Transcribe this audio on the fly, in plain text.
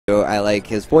I like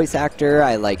his voice actor.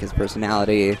 I like his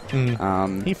personality.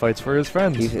 He fights for his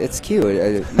friends. It's cute.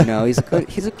 You know, he's a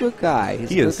good guy.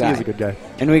 He is a good guy.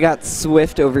 And we got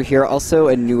Swift over here, also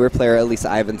a newer player. At least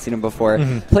I haven't seen him before.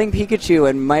 Playing Pikachu,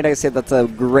 and might I say that's a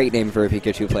great name for a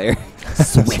Pikachu player.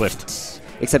 Swift.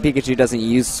 Except Pikachu doesn't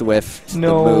use Swift, the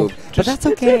move. But that's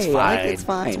okay. It's fine. It's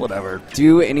fine. It's whatever.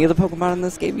 Do any of the Pokemon in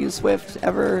this game use Swift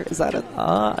ever? Is that a...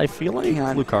 I feel like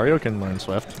Lucario can learn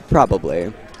Swift.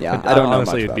 Probably. Yeah, I don't know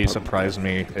honestly, much it'd about surprise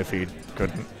me if he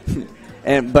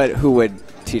couldn't. But who would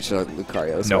teach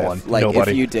Lucario Swift? No one. Like,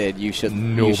 Nobody. if you did, you should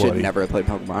never play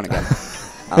Pokemon again.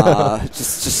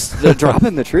 just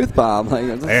dropping the truth bomb.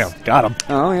 Like, damn, got him.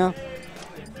 Oh, yeah.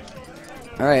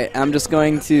 All right, I'm just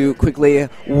going to quickly,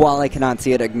 while I cannot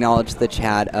see it, acknowledge the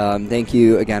chat. Thank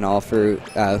you again all for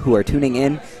who are tuning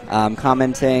in,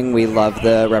 commenting. We love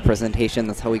the representation.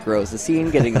 That's how we grow as a scene,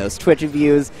 getting those Twitch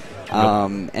views,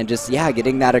 and just,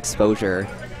 getting that exposure.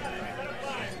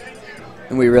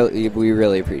 And we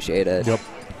really appreciate it. Yep,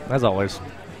 as always.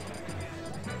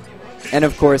 And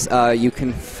of course, you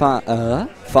can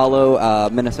follow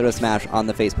Minnesota Smash on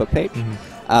the Facebook page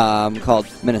called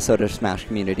Minnesota Smash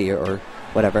Community or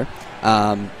whatever.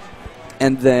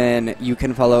 And then you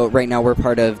can follow, right now we're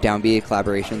part of Downbeat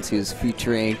Collaborations, who's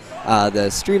featuring the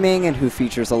streaming and who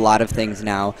features a lot of things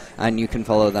now. And you can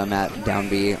follow them at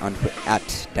Downbeat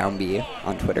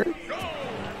on Twitter.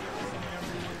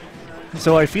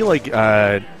 So I feel like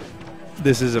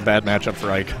this is a bad matchup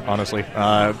for Ike, honestly.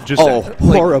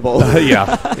 Horrible.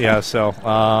 Yeah, so...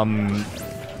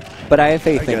 but I have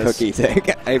faith in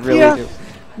Cookietic. I really do.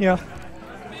 Yeah.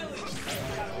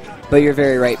 But you're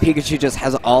very right. Pikachu just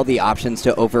has all the options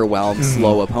to overwhelm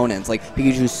slow opponents. Like,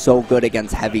 Pikachu's so good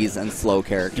against heavies and slow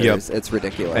characters. Yep. It's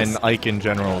ridiculous. And Ike in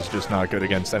general is just not good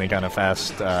against any kind of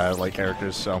fast like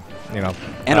characters, so, you know.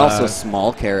 And also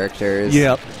small characters.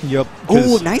 Yep.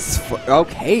 Oh, nice.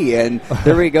 Okay, and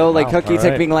there we go. Like,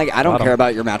 Cookietic being like, I don't care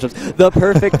about your matchups. The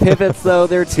perfect pivots, though,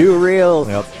 they're too real.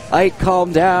 Yep. Ike,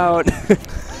 calm down.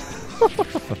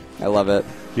 I love it.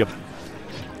 Yep.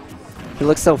 He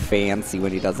looks so fancy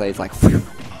when he does that. He's like, It's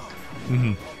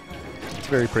a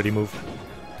very pretty move.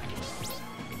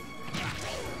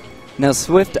 Now,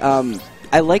 Swift,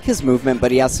 I like his movement, but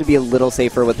he has to be a little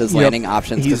safer with his landing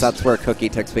options, because that's where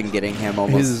Cookietic's been getting him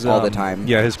almost all the time.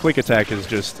 Yeah, his quick attack is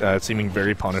just seeming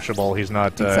very punishable. He's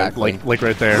not, like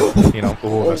right there, you know,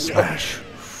 the smash.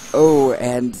 Oh,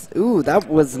 and, that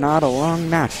was not a long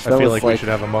match. I feel like we should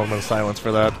have a moment of silence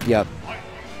for that. Yep.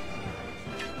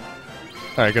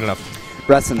 All right, good enough.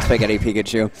 Rest in spaghetti,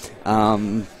 Pikachu.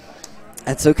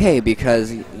 That's okay,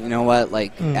 because, you know what,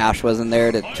 like, Ash wasn't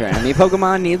there to train any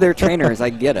Pokemon, neither trainers. I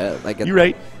get it. Like, you're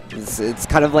right. It's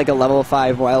kind of like a level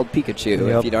 5 wild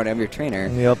Pikachu if you don't have your trainer.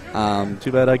 Yep.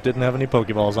 Too bad Ike didn't have any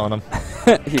Pokeballs on him.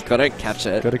 He couldn't catch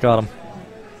it. Could have caught him.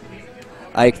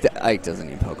 Ike doesn't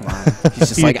need Pokemon. He's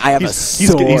just like, I have a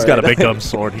sword. He's got a big dumb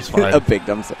sword. He's fine. A big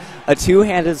dumb sword. A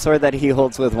two-handed sword that he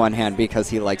holds with one hand because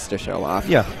he likes to show off.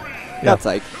 Yeah. That's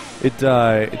Ike.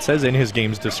 It says in his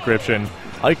game's description,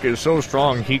 Ike is so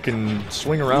strong he can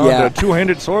swing around a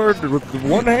two-handed sword with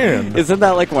one hand. Isn't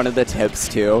that like one of the tips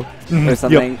too, or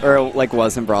something, or like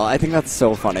was in Brawl? I think that's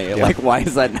so funny. Like, why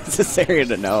is that necessary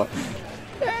to know?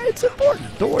 It's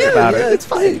important. Don't worry about it. It's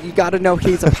fine. You got to know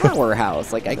he's a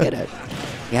powerhouse. Like, I get it.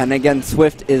 Yeah, and again,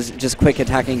 Swift is just quick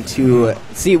attacking to...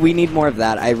 See, we need more of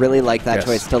that. I really like that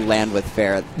choice to land with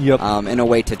fair in a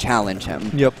way to challenge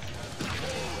him. Yep.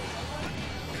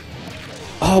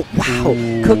 Oh, wow.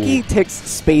 Cookietic's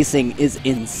spacing is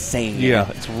insane. Yeah,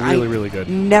 it's really, really good.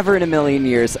 Never in a million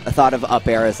years thought of up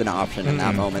air as an option in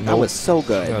that moment. That was so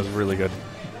good. That was really good.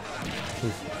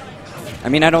 I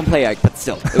mean, I don't play Ike, but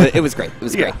still, it was great. It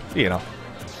was great. You know.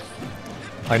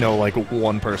 I know, like,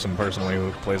 one person personally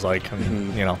who plays Ike,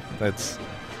 and, you know, that's...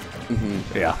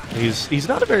 Yeah, he's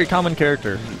not a very common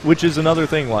character, which is another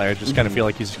thing why I just kind of feel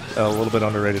like he's a little bit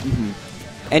underrated.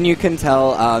 And you can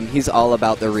tell he's all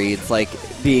about the reads, like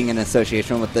being in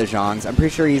association with the Zhangs. I'm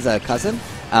pretty sure he's a cousin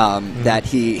that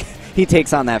he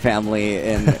takes on that family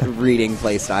in reading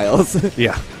play styles.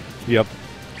 Yeah. Yep.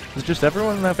 Is just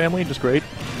everyone in that family just great?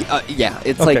 Yeah,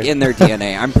 it's like in their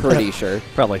DNA, I'm pretty sure.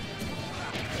 Probably.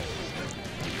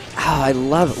 Oh, I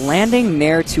love landing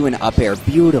Nair to an up air.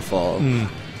 Beautiful.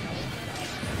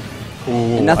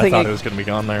 Ooh, I thought it was going to be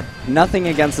gone there. Nothing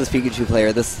against this Pikachu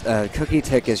player. This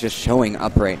Cookietic is just showing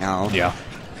up right now. Yeah.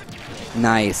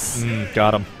 Nice.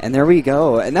 Got him. And there we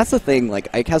go. And that's the thing.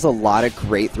 Like, Ike has a lot of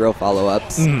great throw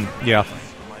follow-ups. Yeah.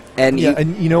 And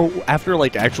and you know, after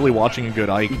like actually watching a good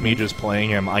Ike, me just playing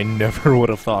him, I never would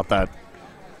have thought that.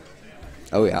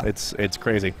 Oh yeah. It's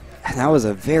crazy. And that was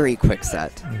a very quick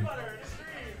set.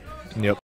 Yep.